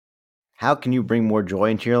How can you bring more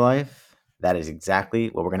joy into your life? That is exactly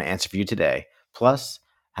what we're going to answer for you today. Plus,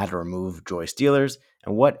 how to remove joy stealers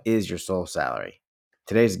and what is your soul salary.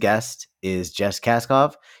 Today's guest is Jess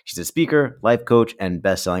Kaskov. She's a speaker, life coach, and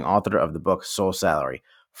best-selling author of the book Soul Salary: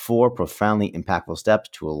 4 Profoundly Impactful Steps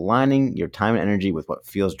to Aligning Your Time and Energy with What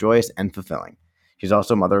Feels Joyous and Fulfilling. She's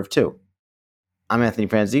also a mother of 2. I'm Anthony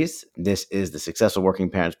Franzese. This is the Successful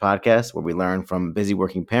Working Parents podcast, where we learn from busy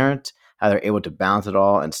working parents how they're able to balance it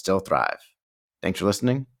all and still thrive. Thanks for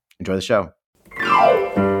listening. Enjoy the show.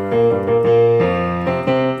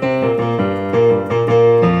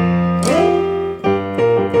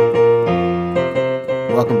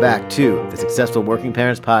 Welcome back to the Successful Working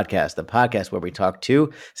Parents podcast, the podcast where we talk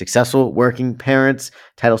to successful working parents,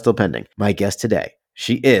 title still pending. My guest today,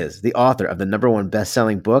 she is the author of the #1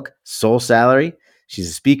 best-selling book, Soul Salary. She's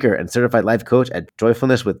a speaker and certified life coach at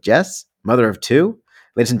Joyfulness with Jess, mother of 2.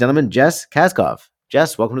 Ladies and gentlemen, Jess Kaskov.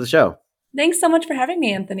 Jess, welcome to the show. Thanks so much for having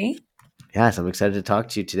me, Anthony. Yes, I'm excited to talk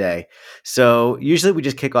to you today. So usually we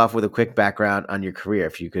just kick off with a quick background on your career,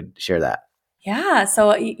 if you could share that. Yeah.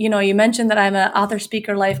 So, you mentioned that I'm an author,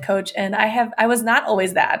 speaker, life coach, and I was not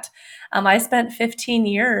always that. I spent 15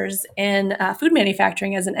 years in food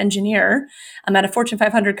manufacturing as an engineer. I'm at a Fortune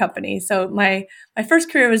 500 company. So my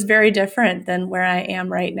first career was very different than where I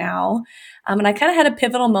am right now. And I kind of had a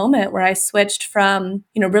pivotal moment where I switched from,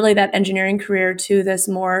 really that engineering career to this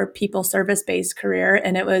more people service-based career.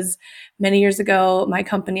 And it was many years ago, my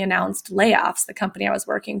company announced layoffs, the company I was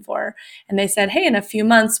working for. And they said, hey, in a few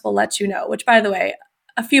months, we'll let you know, which, by the way,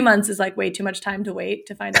 a few months is like way too much time to wait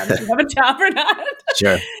to find out if you have a job or not.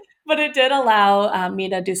 Sure. But it did allow me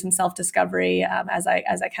to do some self-discovery as I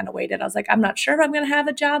kind of waited. I was like, I'm not sure if I'm going to have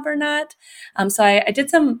a job or not. So I did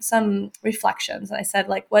some reflections, and I said,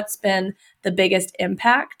 like, what's been the biggest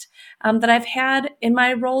impact that I've had in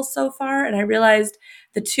my role so far? And I realized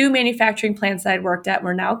the 2 manufacturing plants that I'd worked at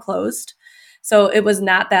were now closed. So it was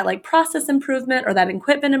not that like process improvement or that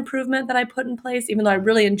equipment improvement that I put in place, even though I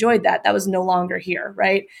really enjoyed that. That was no longer here,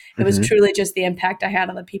 right? It was truly just the impact I had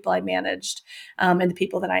on the people I managed and the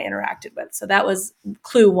people that I interacted with. So that was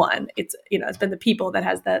clue 1. It's been the people that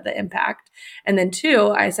has the impact. And then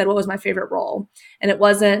 2, I said, what was my favorite role? And it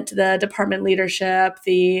wasn't the department leadership,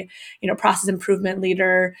 the process improvement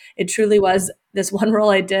leader. It truly was this one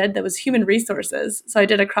role I did that was human resources. So I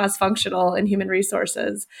did a cross-functional in human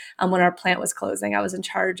resources when our plant was closing. I was in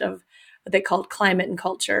charge of what they called climate and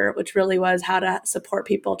culture, which really was how to support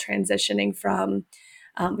people transitioning from,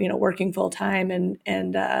 working full time and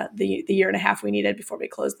the year and a half we needed before we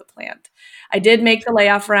closed the plant. I did make the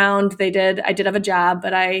layoff round. I did have a job,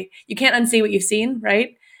 but you can't unsee what you've seen,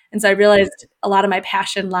 right? And so I realized a lot of my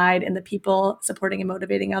passion lied in the people supporting and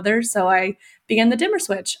motivating others. So I began the dimmer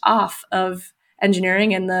switch off of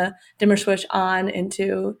engineering and the dimmer switch on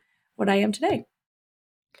into what I am today.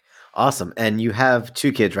 Awesome. And you have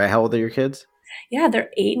 2 kids, right? How old are your kids? Yeah, they're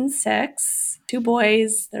 8 and 6, 2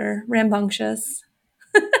 boys. They're rambunctious.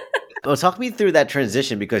 Well, talk me through that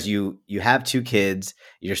transition, because you have 2 kids.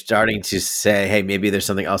 You're starting to say, hey, maybe there's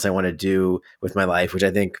something else I want to do with my life, which I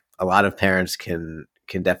think a lot of parents can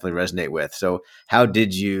definitely resonate with. So how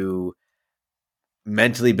did you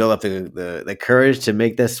mentally build up the courage to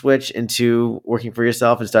make this switch into working for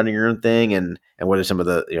yourself and starting your own thing? And what are some of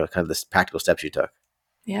the, kind of the practical steps you took?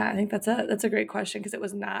 Yeah, I think that's a great question, because it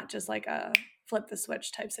was not just like a flip the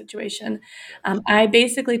switch type situation. I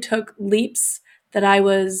basically took leaps that I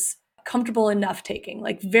was comfortable enough taking,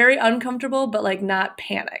 like very uncomfortable, but like not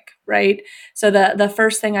panic, right? So the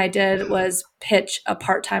first thing I did was pitch a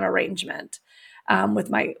part-time arrangement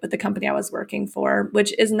with the company I was working for,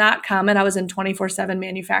 which is not common. I was in 24/7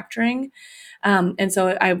 manufacturing, and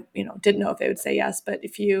so I didn't know if they would say yes. But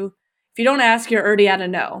if you don't ask, you're already at a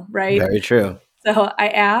no, right? Very true. So I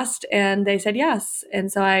asked, and they said yes.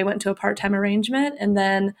 And so I went to a part-time arrangement, and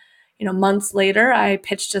then months later, I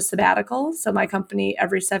pitched a sabbatical. So my company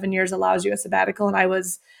every 7 years allows you a sabbatical, and I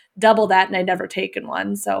was double that, and I'd never taken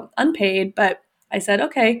one, so unpaid. But I said,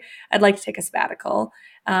 okay, I'd like to take a sabbatical.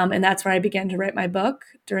 And that's where I began to write my book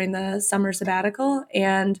during the summer sabbatical,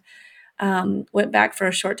 and went back for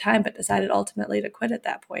a short time, but decided ultimately to quit at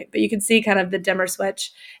that point. But you can see kind of the dimmer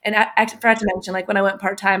switch. And I forgot to mention, like when I went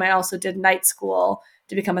part-time, I also did night school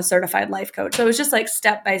to become a certified life coach. So it was just like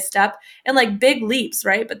step by step and like big leaps,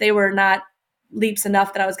 right? But they were not leaps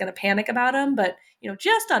enough that I was going to panic about them, but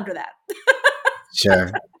just under that.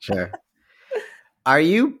 Sure. Are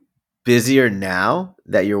you busier now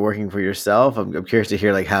that you're working for yourself? I'm curious to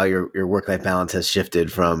hear like how your work-life balance has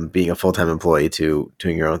shifted from being a full-time employee to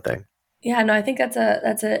doing your own thing. Yeah, no, I think that's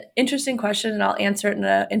a interesting question, and I'll answer it in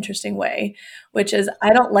an interesting way, which is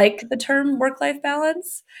I don't like the term work life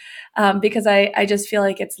balance because I just feel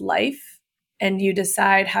like it's life, and you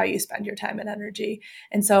decide how you spend your time and energy,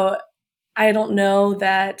 and so I don't know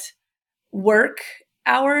that work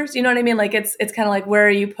hours. You know what I mean? Like it's kind of like where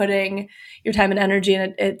are you putting your time and energy,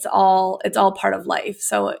 and it's all part of life.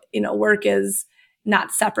 So work is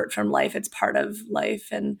not separate from life; it's part of life.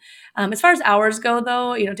 And as far as hours go,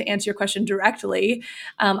 though, to answer your question directly,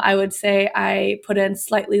 I would say I put in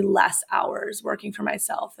slightly less hours working for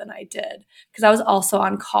myself than I did because I was also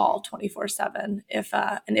on call 24/7 if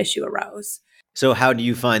an issue arose. So how do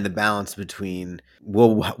you find the balance between,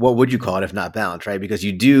 well, what would you call it if not balance, right? Because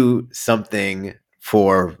you do something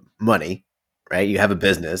for money, right? You have a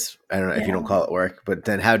business. I don't know if you don't Yeah, call it work, but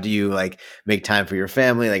then how do you like make time for your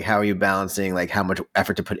family? Like how are you balancing like how much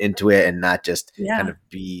effort to put into it and not just kind yeah. of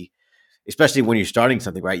be, especially when you're starting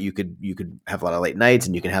something, right? You could have a lot of late nights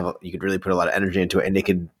and you could really put a lot of energy into it, and it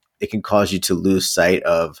can cause you to lose sight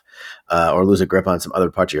of or lose a grip on some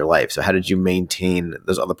other parts of your life. So how did you maintain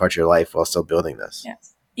those other parts of your life while still building this?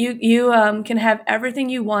 Yes. You can have everything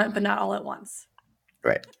you want, but not all at once.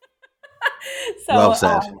 Right. Well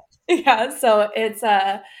So said. yeah, so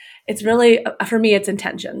it's really for me it's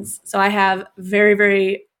intentions. So I have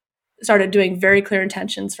very started doing very clear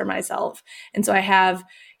intentions for myself. And so I have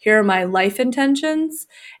here are my life intentions,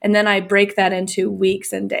 and then I break that into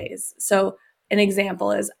weeks and days. So an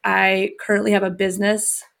example is I currently have a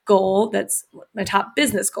business goal that's my top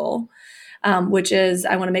business goal, which is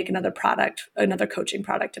I want to make another product, another coaching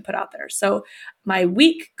product to put out there. So my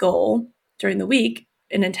week goal during the week,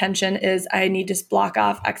 an intention is I need to block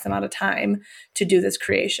off X amount of time to do this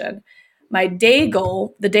creation. My day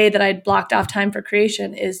goal, the day that I blocked off time for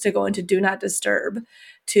creation, is to go into do not disturb,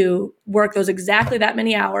 to work those exactly that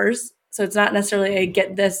many hours. So it's not necessarily a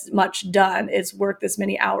get this much done, it's work this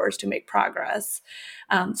many hours to make progress.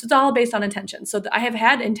 So it's all based on intention. So I have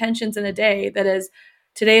had intentions in a day that is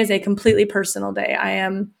today is a completely personal day. I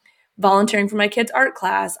am volunteering for my kids' art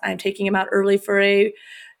class. I'm taking them out early for a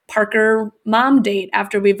Parker mom date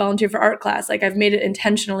after we volunteer for art class. Like I've made it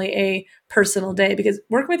intentionally a personal day because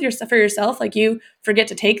work with yourself for yourself. Like you forget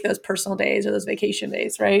to take those personal days or those vacation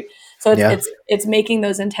days, right? So it's Yeah. it's it's making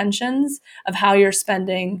those intentions of how you're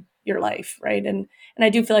spending your life, right? And I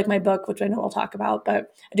do feel like my book, which I know we'll talk about, but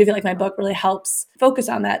I do feel like my book really helps focus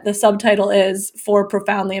on that. The subtitle is Four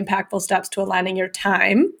Profoundly Impactful Steps to Aligning Your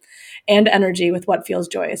Time and Energy with What Feels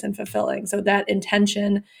Joyous and Fulfilling. So that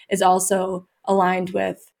intention is also aligned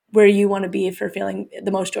with where you want to be for feeling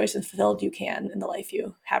the most joyous and fulfilled you can in the life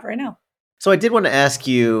you have right now. So I did want to ask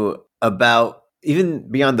you about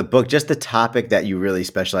even beyond the book, just the topic that you really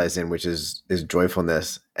specialize in, which is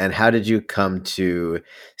joyfulness. And how did you come to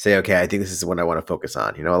say, okay, I think this is what I want to focus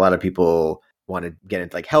on? A lot of people want to get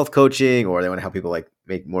into like health coaching or they want to help people like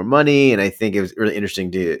make more money. And I think it was really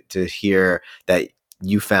interesting to hear that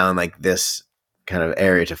you found like this kind of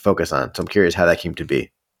area to focus on. So I'm curious how that came to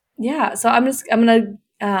be. Yeah. So I'm going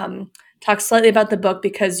to talk slightly about the book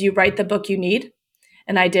because you write the book you need.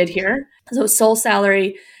 And I did here. So soul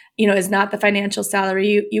salary, is not the financial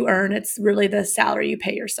salary you earn. It's really the salary you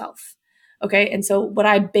pay yourself. Okay. And so what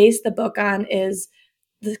I base the book on is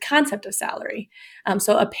the concept of salary.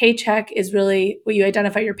 So a paycheck is really what you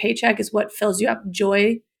identify your paycheck is what fills you up.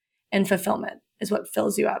 Joy and fulfillment is what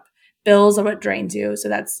fills you up. Bills are what drains you. So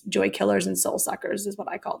that's joy killers and soul suckers is what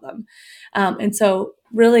I call them. And so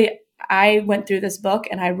really, I went through this book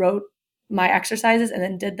and I wrote my exercises and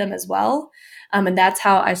then did them as well. And that's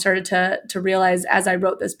how I started to realize as I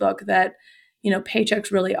wrote this book that, paychecks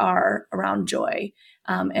really are around joy.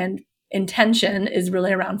 And intention is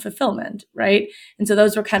really around fulfillment, right? And so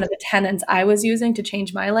those were kind of the tenets I was using to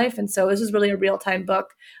change my life. And so this is really a real-time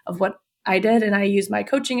book of what I did. And I used my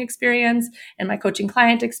coaching experience and my coaching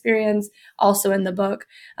client experience also in the book.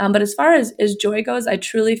 But as far as joy goes, I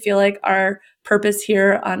truly feel like our purpose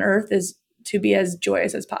here on earth is to be as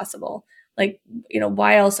joyous as possible. Like,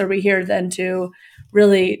 why else are we here than to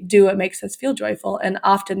really do what makes us feel joyful? And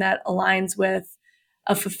often that aligns with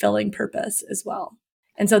a fulfilling purpose as well.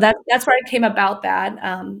 And so that's where I came about that.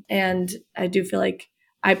 And I do feel like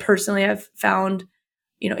I personally have found,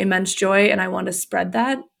 immense joy and I want to spread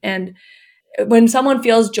that. And when someone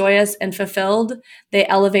feels joyous and fulfilled, they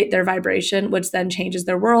elevate their vibration, which then changes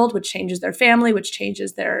their world, which changes their family, which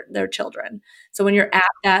changes their children. So when you're at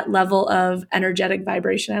that level of energetic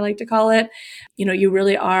vibration, I like to call it, you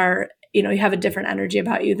really are, you have a different energy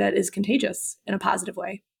about you that is contagious in a positive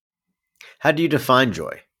way. How do you define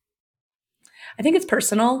joy? I think it's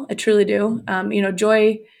personal. I truly do.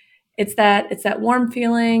 Joy, it's that warm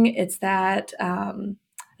feeling. It's that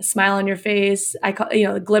a smile on your face. I call,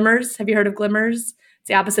 glimmers. Have you heard of glimmers? It's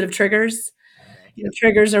the opposite of triggers.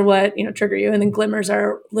 Triggers are what, trigger you. And then glimmers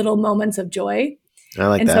are little moments of joy. I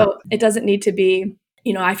like And that. so it doesn't need to be,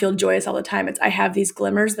 I feel joyous all the time. It's, I have these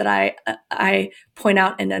glimmers that I point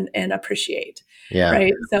out and appreciate. Yeah.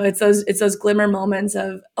 Right. So it's those glimmer moments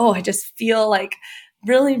of, oh, I just feel like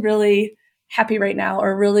really, really happy right now,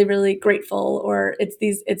 or really, really grateful, or it's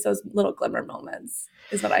those little glimmer moments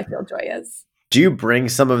is what I feel joy is. Do you bring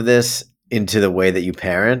some of this into the way that you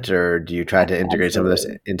parent, or do you try to integrate some of this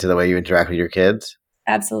into the way you interact with your kids?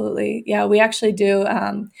 Absolutely. Yeah, we actually do.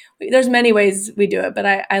 There's many ways we do it, but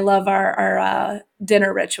I love our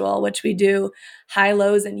dinner ritual, which we do high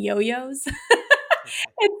lows and yo-yos.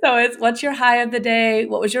 And so it's, what's your high of the day?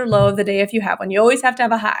 What was your low of the day if you have one? You always have to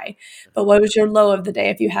have a high, but what was your low of the day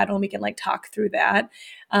if you had one? We can like talk through that.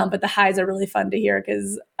 But the highs are really fun to hear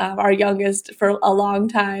because our youngest for a long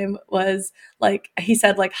time was like, he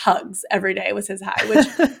said like hugs every day was his high,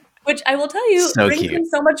 which I will tell you So brings cute. him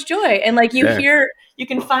so much joy. And like you Sure. you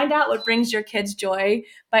can find out what brings your kids joy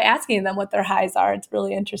by asking them what their highs are. It's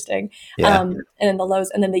really interesting. Yeah. And then the lows,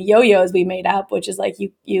 and then the yo-yos we made up, which is like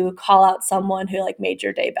you call out someone who like made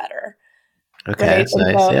your day better. Okay, Right. that's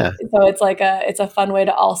And nice. Yeah. so it's like it's a fun way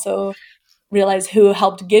to also realize who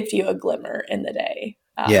helped give you a glimmer in the day.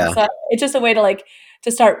 Yeah. So it's just a way to like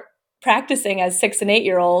to start practicing as 6 and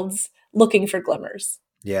 8-year-olds looking for glimmers.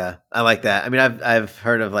 Yeah, I like that. I mean, I've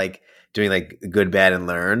heard of like doing like good, bad, and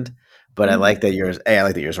learned, but I like that yours. I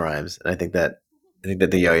like that yours rhymes, and I think that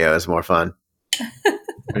the yo-yo is more fun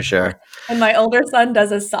for sure. And my older son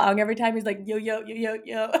does a song every time. He's like yo yo yo yo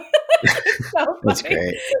yo. It's so funny. That's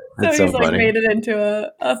great. So That's he's so like funny. made it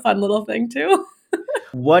into a fun little thing too.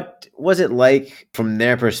 What was it like from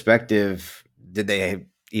their perspective? Did they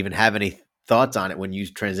even have any thoughts on it when you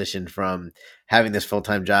transitioned from having this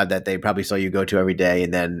full-time job that they probably saw you go to every day,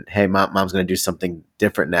 and then, hey, mom's going to do something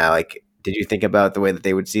different now? Like, did you think about the way that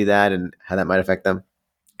they would see that and how that might affect them?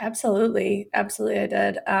 Absolutely. Absolutely. I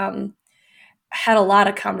did. Had a lot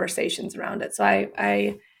of conversations around it. So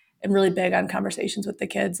I am really big on conversations with the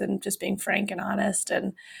kids and just being frank and honest.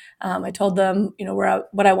 And I told them,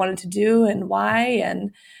 what I wanted to do and why.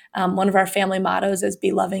 And one of our family mottos is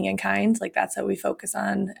be loving and kind. Like that's what we focus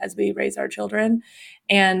on as we raise our children.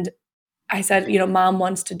 And I said, mom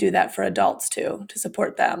wants to do that for adults too, to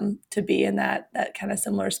support them, to be in that kind of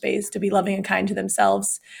similar space, to be loving and kind to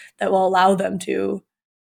themselves, that will allow them to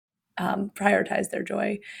prioritize their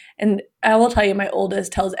joy. And I will tell you, my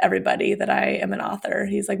oldest tells everybody that I am an author.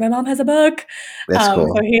 He's like, my mom has a book. That's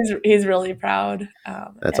cool. So he's really proud.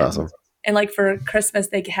 That's awesome. And like for Christmas,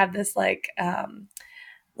 they have this like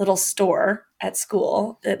little store at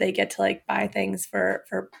school that they get to like buy things for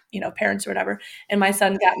parents or whatever. And my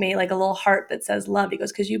son got me like a little heart that says love. He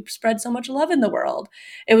goes, because you spread so much love in the world.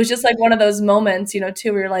 It was just like one of those moments, too,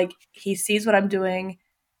 where you're like, he sees what I'm doing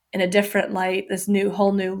in a different light, this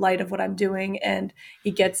whole new light of what I'm doing, and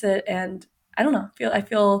he gets it. And I don't know, I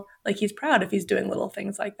feel like he's proud if he's doing little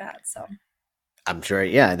things like that. So I'm sure.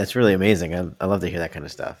 Yeah, that's really amazing. I love to hear that kind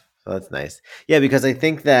of stuff. So that's nice. Yeah, because I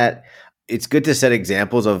think that it's good to set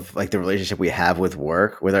examples of like the relationship we have with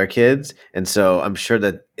work with our kids. And so I'm sure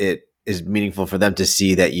that it is meaningful for them to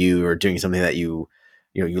see that you are doing something that you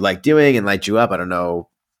like doing and light you up. I don't know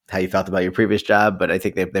how you felt about your previous job, but I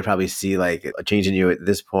think they probably see like a change in you at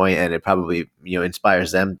this point, and it probably,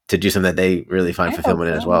 inspires them to do something that they really find fulfillment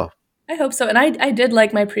in as well. I hope so. And I did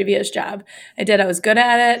like my previous job. I was good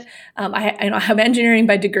at it. I have engineering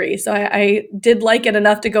by degree, so I did like it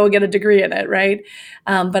enough to go get a degree in it, right?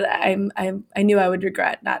 But I knew I would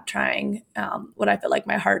regret not trying what I feel like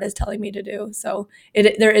my heart is telling me to do. So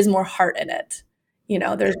there is more heart in it.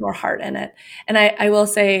 There's more heart in it. And I will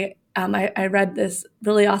say, I read this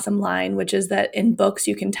really awesome line, which is that in books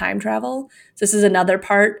you can time travel. So this is another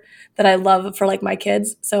part that I love for like my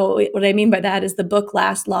kids. So what I mean by that is the book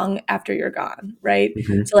lasts long after you're gone, right?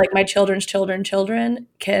 Mm-hmm. So like my children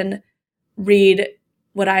can read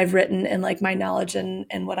what I've written and like my knowledge and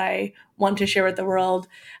what I want to share with the world.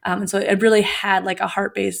 And so it really had like a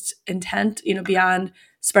heart-based intent, beyond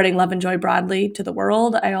spreading love and joy broadly to the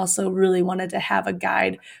world. I also really wanted to have a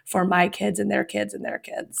guide for my kids and their kids and their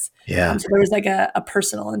kids. Yeah. So there was like a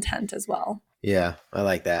personal intent as well. Yeah, I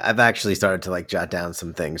like that. I've actually started to like jot down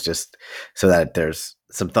some things just so that there's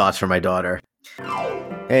some thoughts for my daughter.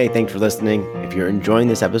 Hey, thanks for listening. If you're enjoying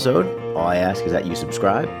this episode, all I ask is that you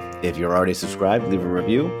subscribe. If you're already subscribed, leave a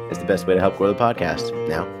review. It's the best way to help grow the podcast.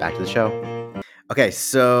 Now, back to the show. Okay,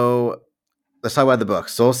 so let's talk about the book,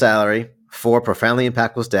 Soul Salary, 4 Profoundly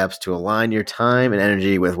Impactful Steps to Align Your Time and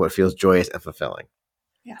Energy with What Feels Joyous and Fulfilling.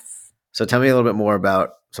 Yes. So tell me a little bit more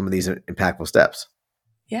about some of these impactful steps.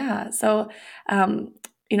 Yeah. So,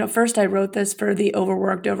 first I wrote this for the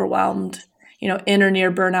overworked, overwhelmed, in or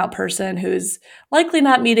near burnout person who's likely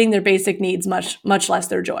not meeting their basic needs, much less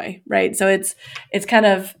their joy. Right. So it's kind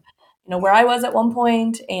of, where I was at one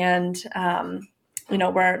point, and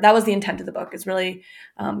where that was the intent of the book is really,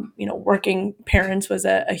 working parents was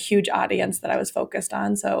a huge audience that I was focused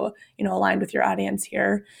on. So, aligned with your audience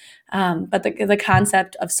here. But the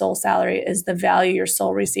concept of soul salary is the value your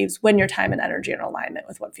soul receives when your time and energy are in alignment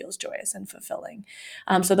with what feels joyous and fulfilling.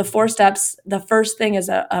 So the 4 steps, the first thing is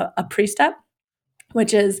a pre-step,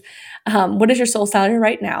 which is what is your soul salary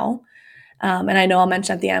right now? And I know I'll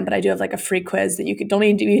mention at the end, but I do have like a free quiz that don't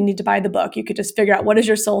even need to buy the book. You could just figure out what is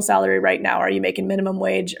your soul salary right now. Are you making minimum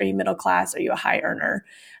wage? Are you middle class? Are you a high earner?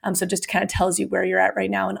 So just kind of tells you where you're at right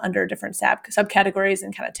now and under different subcategories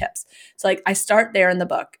and kind of tips. So like I start there in the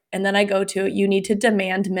book, and then I go to you need to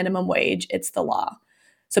demand minimum wage. It's the law.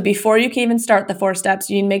 So before you can even start the 4 steps,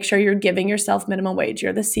 you need to make sure you're giving yourself minimum wage.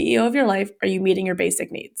 You're the CEO of your life. Are you meeting your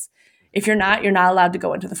basic needs? If you're not allowed to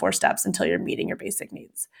go into the 4 steps until you're meeting your basic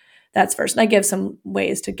needs. That's first. And I give some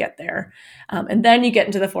ways to get there. And then you get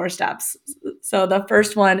into the 4 steps. So the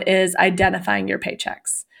first one is identifying your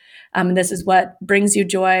paychecks. And this is what brings you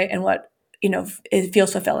joy and what, it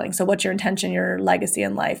feels fulfilling. So what's your intention, your legacy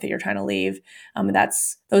in life that you're trying to leave? And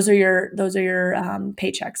those are your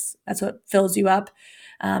paychecks. That's what fills you up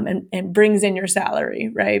and brings in your salary,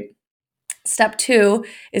 right? Step 2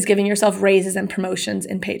 is giving yourself raises and promotions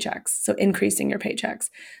in paychecks. So increasing your paychecks.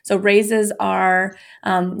 So raises are,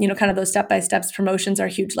 kind of those step-by-steps. Promotions are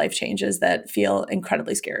huge life changes that feel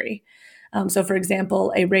incredibly scary. So for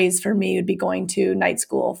example, a raise for me would be going to night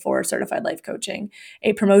school for certified life coaching.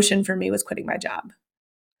 A promotion for me was quitting my job.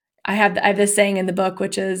 I have this saying in the book,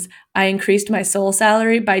 which is I increased my soul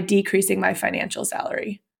salary by decreasing my financial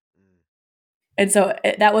salary. And so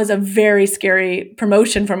that was a very scary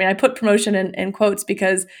promotion for me. I put promotion in quotes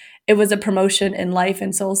because it was a promotion in life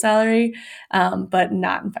and soul salary, but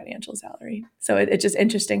not in financial salary. So it's just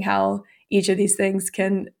interesting how each of these things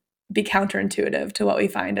can be counterintuitive to what we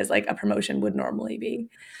find as like a promotion would normally be.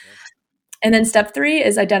 And then step 3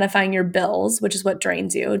 is identifying your bills, which is what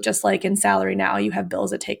drains you. Just like in salary now, you have bills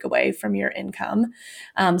that take away from your income.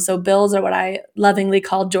 So bills are what I lovingly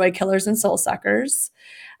call joy killers and soul suckers.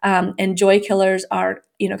 And joy killers are,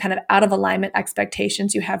 kind of out of alignment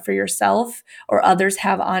expectations you have for yourself or others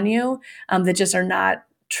have on you that just are not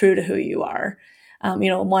true to who you are.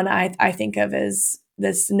 One I think of is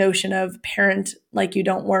this notion of parent like you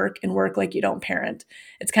don't work and work like you don't parent.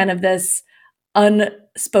 It's kind of this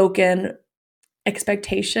unspoken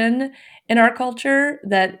expectation in our culture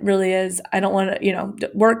that really is, I don't want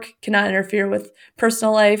to, work cannot interfere with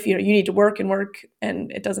personal life. You need to work,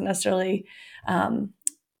 and it doesn't necessarily,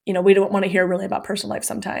 we don't want to hear really about personal life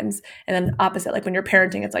sometimes. And then opposite, like when you're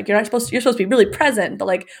parenting, it's like, you're supposed to be really present, but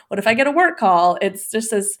like, what if I get a work call? It's just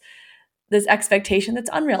this expectation that's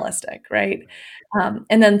unrealistic. Right.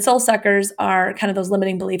 And then soul suckers are kind of those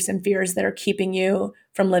limiting beliefs and fears that are keeping you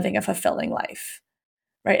from living a fulfilling life.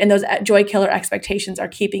 Right. And those joy killer expectations are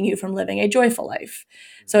keeping you from living a joyful life.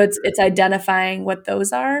 So it's identifying what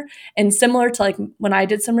those are. And similar to like when I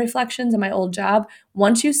did some reflections in my old job,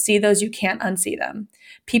 once you see those, you can't unsee them.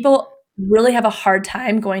 People really have a hard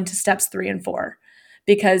time going to steps 3 and 4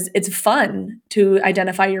 because it's fun to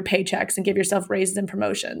identify your paychecks and give yourself raises and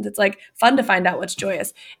promotions. It's like fun to find out what's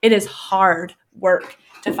joyous. It is hard work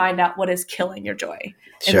to find out what is killing your joy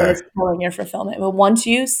and what is killing your fulfillment. But once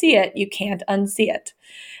you see it, you can't unsee it.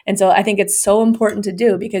 And so I think it's so important to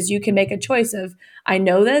do because you can make a choice of, I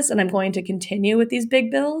know this and I'm going to continue with these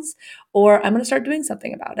big bills, or I'm going to start doing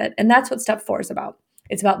something about it. And that's what step 4 is about.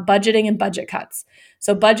 It's about budgeting and budget cuts.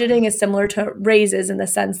 So budgeting is similar to raises in the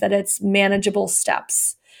sense that it's manageable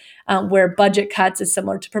steps, where budget cuts is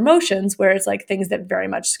similar to promotions, where it's like things that very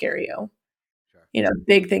much scare you.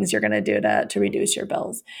 Big things you're going to do to reduce your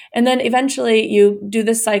bills. And then eventually you do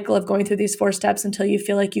this cycle of going through these 4 steps until you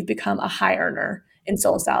feel like you've become a high earner in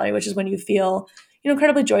soul salary, which is when you feel,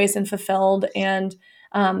 incredibly joyous and fulfilled. And,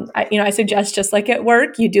 I suggest just like at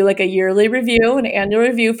work, you do like a yearly review, an annual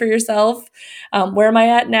review for yourself. Where am I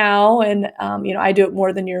at now? And, I do it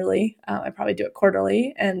more than yearly. I probably do it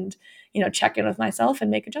quarterly and, check in with myself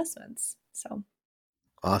and make adjustments. So.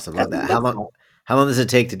 Awesome. Love that. How long does it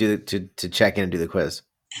take to do to check in and do the quiz?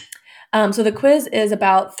 So the quiz is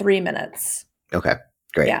about 3 minutes. Okay,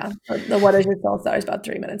 great. Yeah. The what is your soul salary is about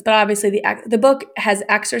 3 minutes. But obviously the book has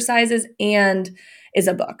exercises and is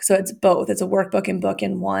a book. So it's both. It's a workbook and book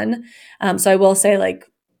in one. So I will say like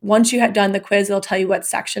once you had done the quiz, it'll tell you what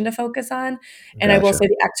section to focus on. And I will Gotcha. say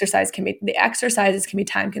the exercises can be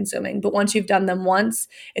time consuming, but once you've done them once,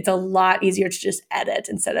 it's a lot easier to just edit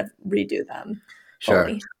instead of redo them Sure.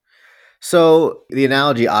 fully. So the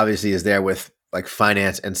analogy obviously is there with like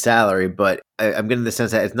finance and salary, but I'm getting the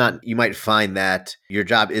sense that it's not. You might find that your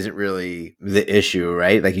job isn't really the issue,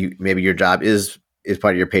 right? Like you maybe your job is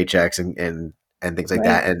part of your paychecks and things like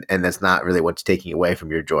Right. that, and that's not really what's taking away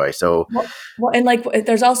from your joy. So Well, and like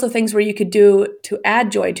there's also things where you could do to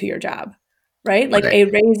add joy to your job, right? Like right, a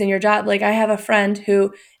raise in your job. Like I have a friend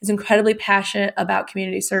who is incredibly passionate about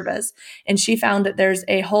community service, and she found that there's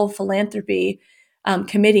a whole philanthropy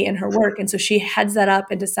committee in her work, and so she heads that up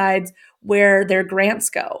and decides where their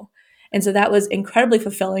grants go. And so that was incredibly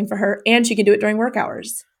fulfilling for her, and she can do it during work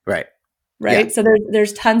hours, right, yeah, right? So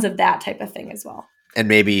there's tons of that type of thing as well. and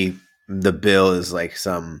maybe the bill is like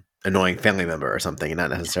some annoying family member or something, and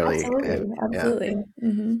not necessarily, Absolutely, yeah. absolutely.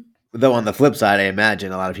 Hmm. Though on the flip side, I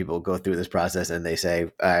imagine a lot of people go through this process and they say,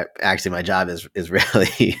 "Actually, my job is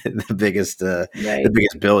really the Right.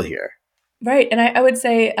 biggest bill here." Right. And I would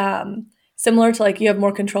say, similar to like you have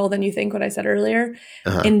more control than you think, what I said earlier.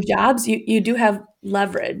 Uh-huh. In jobs, you do have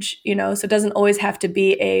leverage, so it doesn't always have to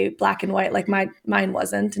be a black and white, like mine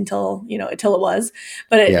wasn't until it was,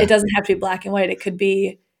 but it Yeah, doesn't have to be black and white. It could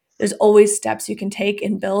be, there's always steps you can take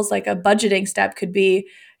in bills. Like a budgeting step could be,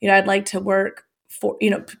 I'd like to work for,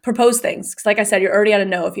 propose things. 'Cause like I said, you're already at a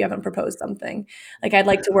no if you haven't proposed something. Like I'd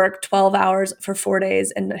like to work 12 hours for 4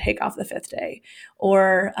 days and take off the fifth day.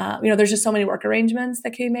 Or there's just so many work arrangements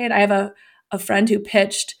that can be made. I have a friend who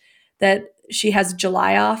pitched that she has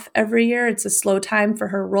July off every year. It's a slow time for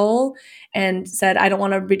her role, and said, I don't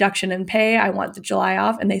want a reduction in pay, I want the July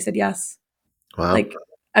off. And they said yes. well, Like,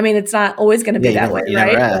 I mean, it's not always going to yeah, be that way, you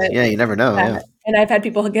never right? ask. But Yeah, you never know. Yeah, and I've had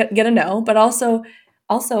people get a no, but also,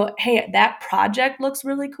 hey, that project looks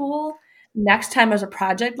really cool. Next time there's a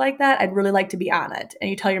project like that, I'd really like to be on it. And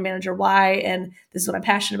you tell your manager why, and this is what I'm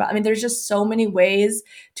passionate about. I mean, there's just so many ways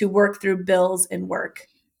to work through bills and work.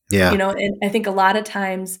 yeah, And I think a lot of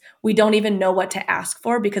times we don't even know what to ask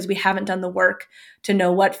for because we haven't done the work to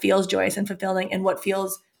know what feels joyous and fulfilling and what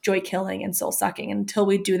feels joy killing and soul sucking. Until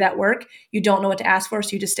we do that work, you don't know what to ask for, so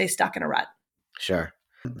you just stay stuck in a rut. sure.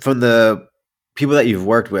 From the people that you've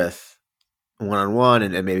worked with one on one,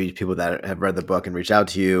 and maybe people that have read the book and reached out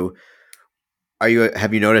to you,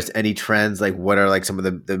 have you noticed any trends? Like, what are like some of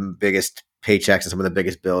the biggest paychecks and some of the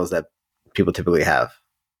biggest bills that people typically have?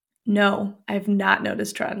 No, I've not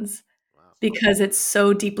noticed trends Wow. because it's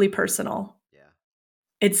so deeply personal. Yeah.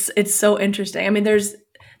 It's so interesting. I mean, there's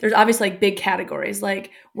obviously like big categories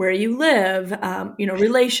like where you live,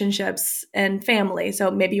 relationships and family.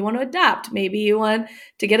 So maybe you want to adopt, maybe you want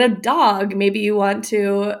to get a dog, maybe you want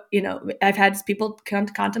to, I've had people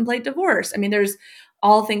contemplate divorce. I mean, there's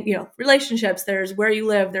all things, relationships. There's where you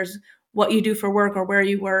live. There's what you do for work or where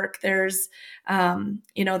you work. There's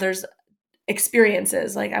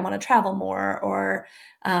experiences like I want to travel more, or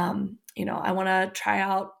I want to try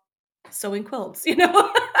out sewing quilts.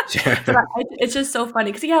 So Sure. it's just so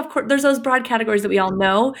funny because, yeah, of course there's those broad categories that we all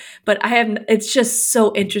know, but it's just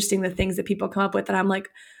so interesting the things that people come up with that I'm like,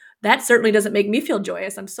 that certainly doesn't make me feel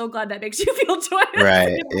joyous. I'm so glad that makes you feel joyous.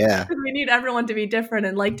 Right. Yeah. Because we need everyone to be different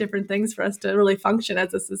and like different things for us to really function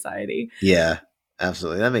as a society. Yeah.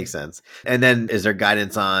 Absolutely. That makes sense. And then is there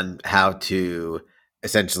guidance on how to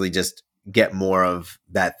essentially just get more of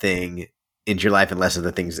that thing into your life and less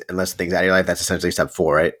things out of your life? That's essentially step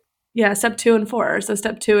 4, right? Yeah, step 2 and 4. So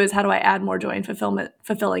step 2 is how do I add more joy and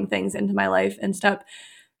fulfilling things into my life, and step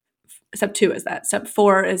 2 is that. Step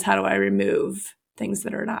 4 is how do I remove things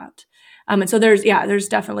that are not. And so there's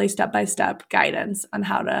definitely step-by-step guidance on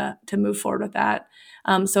how to move forward with that.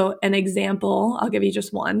 So an example, I'll give you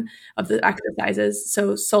just one of the exercises.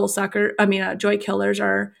 So joy killers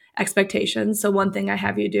are expectations. So one thing I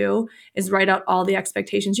have you do is write out all the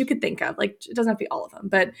expectations you could think of. Like it doesn't have to be all of them,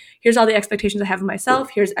 but here's all the expectations I have of myself.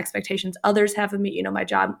 Here's expectations others have of me. My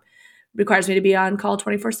job requires me to be on call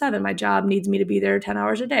 24/7. My job needs me to be there 10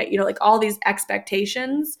 hours a day, like all these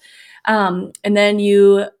expectations. And then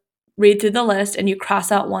you read through the list and you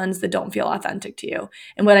cross out ones that don't feel authentic to you.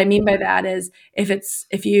 And what I mean by that is if it's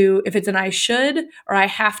an I should or I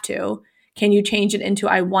have to, can you change it into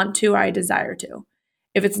I want to or I desire to?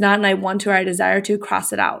 If it's not an I want to or I desire to,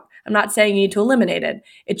 cross it out. I'm not saying you need to eliminate it.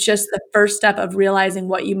 It's just the first step of realizing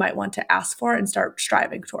what you might want to ask for and start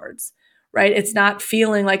striving towards, right? It's not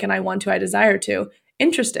feeling like an I want to, I desire to.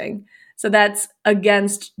 Interesting. So that's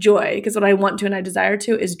against joy, because what I want to and I desire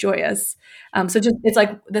to is joyous. So just it's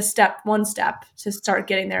like one step to start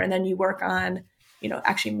getting there, and then you work on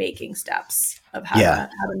actually making steps of how Yeah.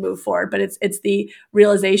 to move forward. But it's the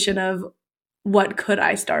realization of what could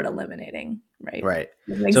I start eliminating, right? Right.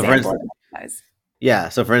 As an So for example of instance, exercise. yeah.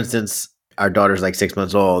 So for instance, our daughter's like 6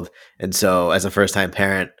 months old. And so as a first time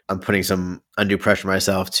parent, I'm putting some undue pressure on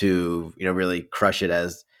myself to, really crush it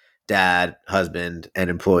as dad, husband, and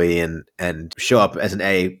employee and show up as an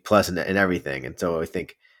A plus in everything. And so I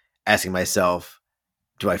think asking myself,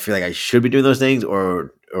 do I feel like I should be doing those things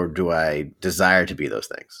or do I desire to be those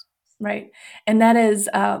things? Right. And that is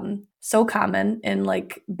so common in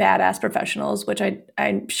like badass professionals, which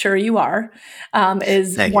I'm sure you are,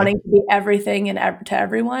 is Thank you. wanting to be everything and to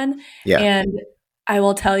everyone. Yeah. And I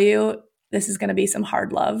will tell you, this is going to be some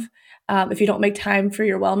hard love. If you don't make time for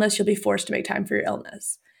your wellness, you'll be forced to make time for your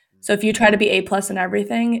illness. So if you try to be A plus in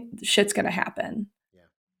everything, shit's going to happen.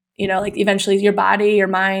 Like eventually your body, your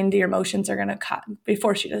mind, your emotions are going to be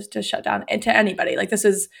forced you to shut down. And to anybody, like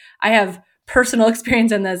I have personal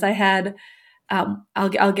experience in this. I had,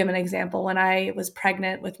 I'll give an example. When I was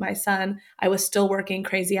pregnant with my son, I was still working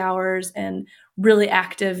crazy hours and really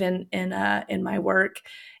active in my work.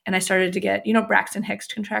 And I started to get, Braxton Hicks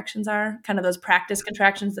contractions are kind of those practice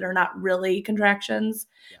contractions that are not really contractions,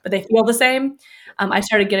 but they feel the same. I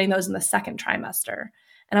started getting those in the second trimester.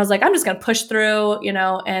 And I was like, I'm just going to push through,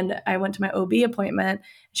 and I went to my OB appointment.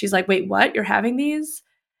 She's like, wait, what? You're having these?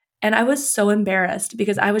 And I was so embarrassed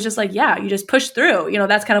because I was just like, yeah, you just push through.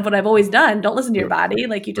 That's kind of what I've always done. Don't listen to your body.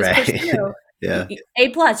 Like you just push Right. through. Yeah. A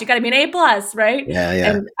plus, you got to be an A plus, right? Yeah.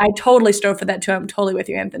 Yeah. And I totally strove for that too. I'm totally with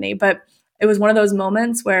you, Anthony. But it was one of those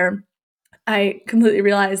moments where I completely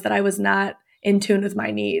realized that I was not in tune with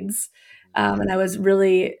my needs. And I was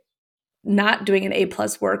really not doing an A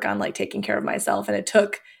plus work on like taking care of myself. And it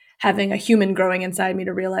took having a human growing inside me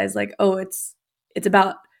to realize like, oh, it's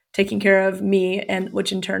about taking care of me, and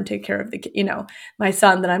which in turn take care of my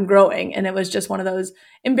son that I'm growing. And it was just one of those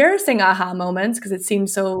embarrassing aha moments because it seemed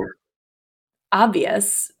so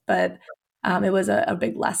obvious, but it was a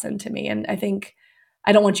big lesson to me. And I think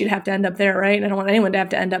I don't want you to have to end up there, right? I don't want anyone to have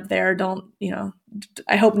to end up there.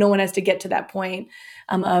 I hope no one has to get to that point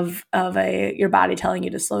of your body telling you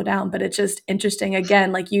to slow down. But it's just interesting,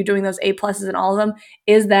 again, like you doing those A pluses and all of them,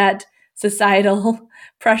 is that societal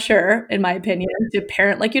pressure, in my opinion, to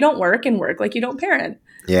parent like you don't work and work like you don't parent.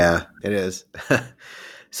 Yeah, it is.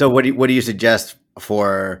 So what do you suggest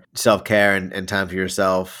for self-care and time for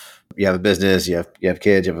yourself? You have a business, you have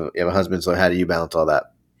kids, you have a husband. So how do you balance all that?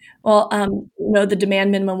 Well, the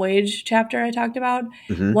demand minimum wage chapter I talked about,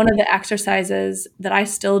 Mm-hmm. one of the exercises that I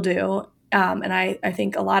still do, and I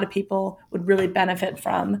think a lot of people would really benefit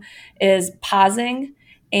from, is pausing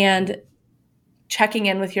and checking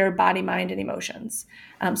in with your body, mind, and emotions.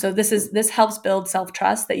 So this helps build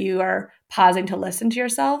self-trust that you are pausing to listen to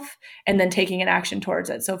yourself and then taking an action towards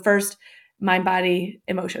it. So first, mind, body,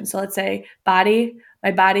 emotion. So let's say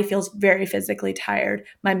my body feels very physically tired.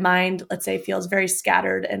 My mind, let's say, feels very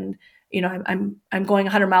scattered and I'm going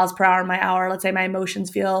 100 miles per hour in my hour. Let's say my emotions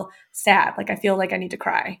feel sad, like I feel like I need to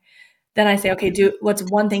cry. Then I say, okay, what's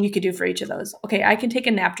one thing you could do for each of those? Okay, I can take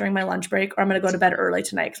a nap during my lunch break, or I'm going to go to bed early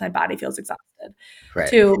tonight because my body feels exhausted. Right.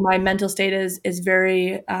 Two, my mental state is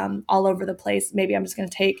very all over the place. Maybe I'm just going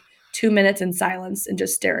to take 2 minutes in silence and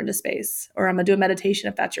just stare into space, or I'm going to do a meditation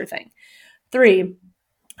if that's your thing. Three,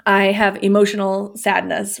 I have emotional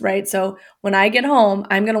sadness, right? So when I get home,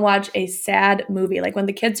 I'm going to watch a sad movie. Like when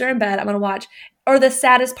the kids are in bed, I'm going to watch or the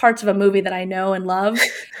saddest parts of a movie that I know and love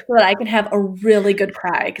so that I can have a really good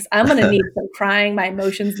cry because I'm going to need some crying. My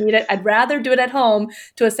emotions need it. I'd rather do it at home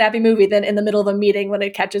to a sappy movie than in the middle of a meeting when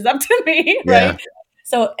it catches up to me, Yeah. right?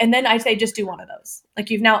 So, and then I say, just do one of those. Like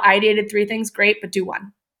you've now ideated 3 things, great, but do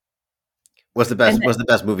one. What's the And best? then, What's the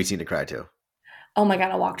best movie scene to cry to? oh my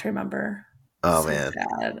God, A Walk to Remember. Oh So man,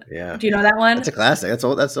 sad. yeah, Do you know that one? that's a classic. That's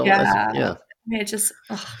old. That's old. That's, Yeah. yeah. I mean,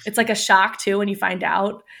 it's like a shock too when you find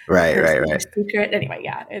out Right. her Right. Right. secret. Anyway,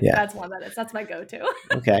 yeah, Yeah. that's one that's my go-to.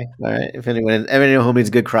 Okay. All right. If anyone who needs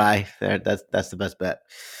a good cry, that's the best bet.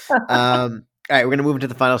 All right, we're gonna move into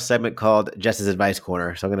the final segment called Jess's Advice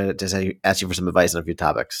Corner. So I'm gonna just ask you for some advice on a few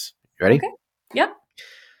topics. You ready? Okay. Yep.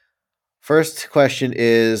 First question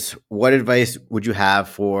is, what advice would you have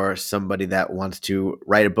for somebody that wants to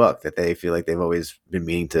write a book that they feel like they've always been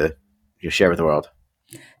meaning to share with the world?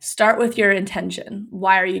 Start with your intention.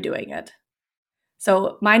 Why are you doing it?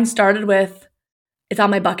 So mine started with, it's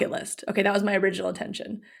on my bucket list. Okay, that was my original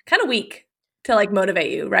intention. Kind of weak to like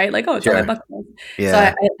motivate you, right? Like, oh, it's on my Sure. bucket list. So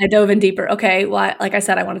Yeah. I dove in deeper. Okay, well, like I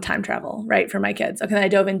said, I want to time travel, right, for my kids. Okay, then I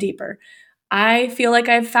dove in deeper. I feel like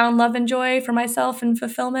I've found love and joy for myself and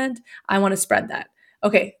fulfillment. I want to spread that.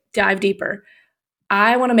 Okay, dive deeper.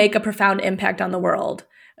 I want to make a profound impact on the world.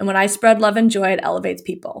 And when I spread love and joy, it elevates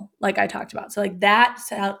people, like I talked about. So like that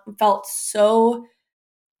felt so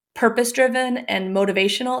purpose driven and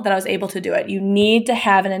motivational that I was able to do it. You need to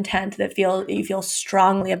have an intent that you feel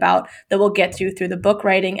strongly about, that will get you through the book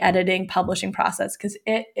writing, editing, publishing process, because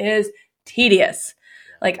it is tedious.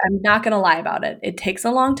 Like, I'm not going to lie about it. It takes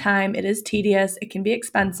a long time. It is tedious. It can be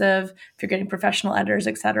expensive if you're getting professional editors,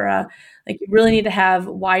 etc. Like, you really need to have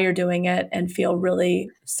why you're doing it and feel really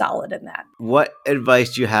solid in that. What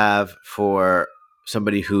advice do you have for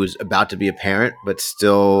somebody who's about to be a parent but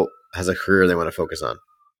still has a career they want to focus on?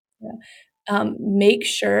 Make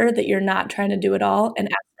sure that you're not trying to do it all and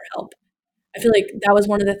ask for help. I feel like that was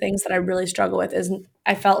one of the things that I really struggle with, is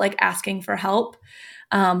I felt like asking for help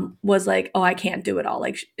was like, oh, I can't do it all,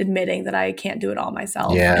 like admitting that I can't do it all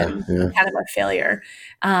myself and Yeah. kind of a failure.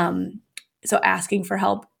 So asking for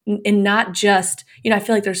help, and not just, I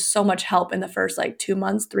feel like there's so much help in the first like 2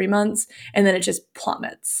 months, 3 months, and then it just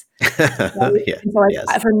plummets. Right? Yeah. And so like,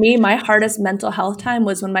 Yes. for me, my hardest mental health time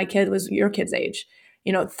was when my kid was your kid's age.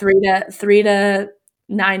 3 to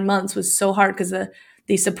 9 months was so hard because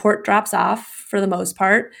the support drops off for the most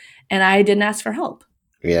part, and I didn't ask for help.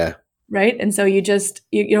 Yeah. Right. And so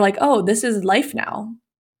you're like, oh, this is life now.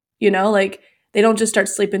 Like, they don't just start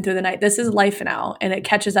sleeping through the night. This is life now, and it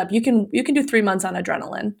catches up. You can do 3 months on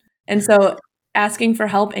adrenaline. And so asking for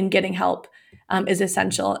help and getting help is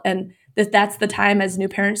essential. And that's the time as new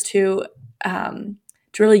parents to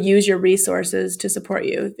really use your resources to support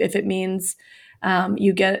you. If it means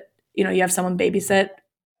you have someone babysit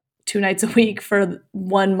 2 nights a week for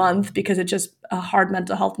 1 month because it's just a hard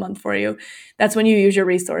mental health month for you, that's when you use your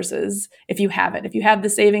resources. If you have it, if you have the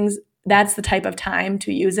savings, that's the type of time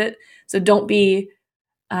to use it. So don't be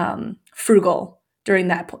frugal during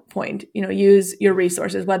that point. Use your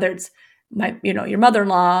resources, whether it's your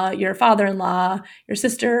mother-in-law, your father-in-law, your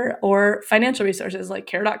sister, or financial resources like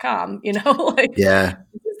care.com, like, Yeah.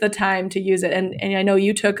 this is the time to use it. And I know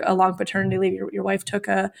you took a long paternity leave. Your wife took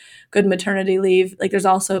a good maternity leave. Like, there's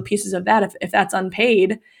also pieces of that. If that's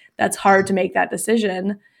unpaid, that's hard to make that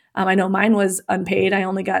decision. I know mine was unpaid. I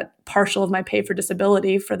only got partial of my pay for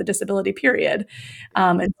disability for the disability period.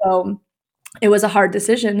 And so it was a hard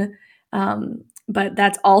decision. But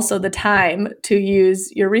that's also the time to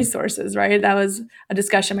use your resources, right? That was a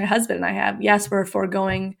discussion my husband and I had. Yes, we're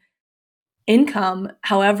foregoing income.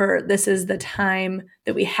 However, this is the time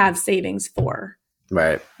that we have savings for.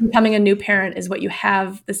 Right. Becoming a new parent is what you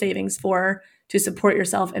have the savings for, to support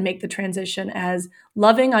yourself and make the transition as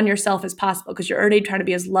loving on yourself as possible, because you're already trying to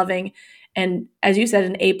be as loving and, as you said,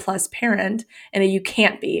 an A+ parent, and you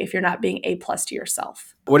can't be if you're not being A+ to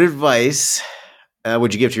yourself. What advice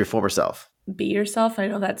would you give to your former self? Be yourself. I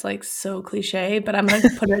know that's like so cliche, but I'm gonna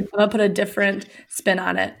put a different spin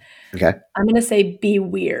on it. Okay. I'm gonna say be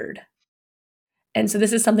weird. And so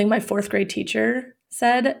this is something my 4th grade teacher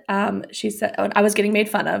said. She said, I was getting made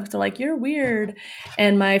fun of. So like, you're weird.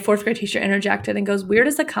 And my 4th grade teacher interjected and goes, weird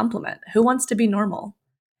is a compliment. Who wants to be normal?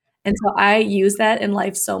 And so I use that in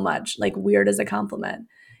life so much, like, weird is a compliment.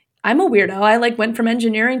 I'm a weirdo. I like went from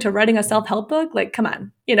engineering to writing a self-help book. Like, come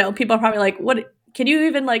on. People are probably like, what, can you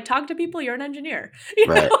even like talk to people? You're an engineer.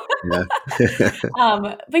 Right. Yeah.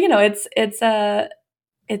 But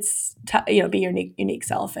be your unique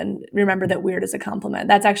self, and remember that weird is a compliment.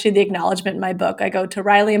 That's actually the acknowledgement in my book. I go to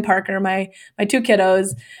Riley and Parker, my 2 kiddos,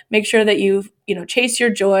 make sure that you chase your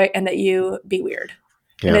joy and that you be weird.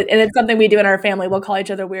 Yeah. And it's something we do in our family. We'll call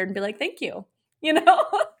each other weird and be like, thank you. Yeah.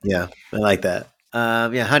 I like that.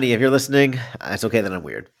 Yeah, honey, if you're listening, it's okay that I'm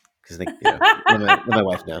weird, because let my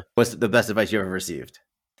wife know. What's the best advice you ever received?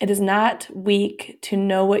 It is not weak to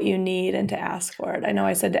know what you need and to ask for it. I know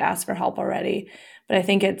I said to ask for help already, but I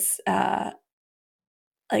think it's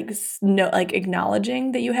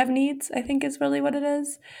acknowledging that you have needs, I think, is really what it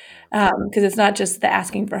is. Because it's not just the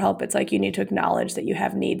asking for help. It's like, you need to acknowledge that you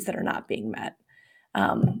have needs that are not being met,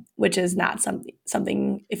 which is not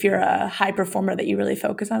something, if you're a high performer, that you really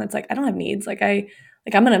focus on. It's like, I don't have needs. I'm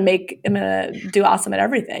going to do awesome at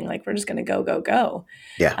everything. Like, we're just going to go.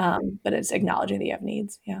 Yeah. But it's acknowledging that you have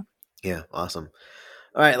needs. Yeah. Yeah. Awesome.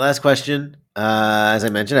 All right. Last question. As I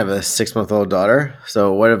mentioned, I have a 6-month-old daughter.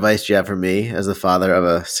 So what advice do you have for me as the father of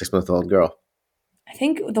a 6-month-old girl? I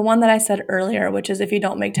think the one that I said earlier, which is, if you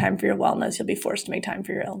don't make time for your wellness, you'll be forced to make time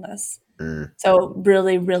for your illness. So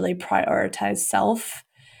really, really prioritize self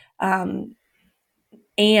and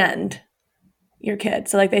your kid.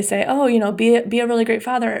 So like they say, be a really great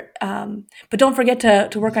father, but don't forget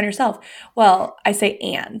to work on yourself. Well, I say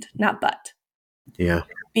and, not but. Yeah.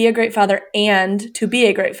 Be a great father, and to be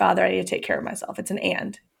a great father, I need to take care of myself. It's an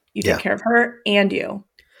and. You take care of her and you.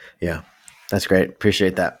 Yeah. That's great.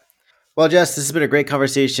 Appreciate that. Well, Jess, this has been a great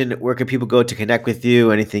conversation. Where can people go to connect with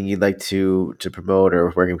you? Anything you'd like to promote,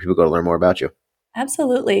 or where can people go to learn more about you?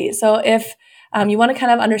 Absolutely. So if you want to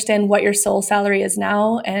kind of understand what your soul salary is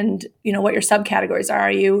now, and what your subcategories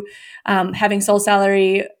are you having soul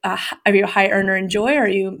salary, are you a high earner in joy, or are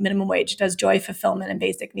you minimum wage? Does joy, fulfillment, and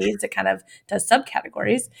basic needs? It kind of does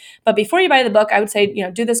subcategories. But before you buy the book, I would say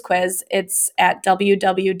do this quiz. It's at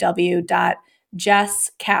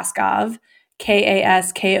www.jesskaskov,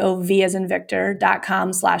 KASKOV as in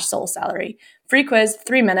Victor.com/soul salary. Free quiz,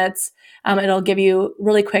 3 minutes. It'll give you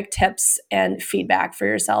really quick tips and feedback for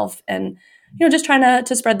yourself, and just trying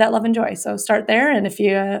to spread that love and joy. So start there, and if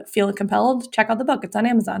you feel compelled, check out the book. It's on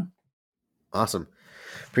Amazon. Awesome.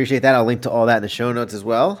 Appreciate that. I'll link to all that in the show notes as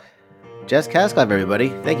well. Jess Kaskov, everybody.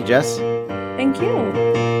 Thank you, Jess. Thank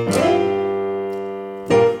you.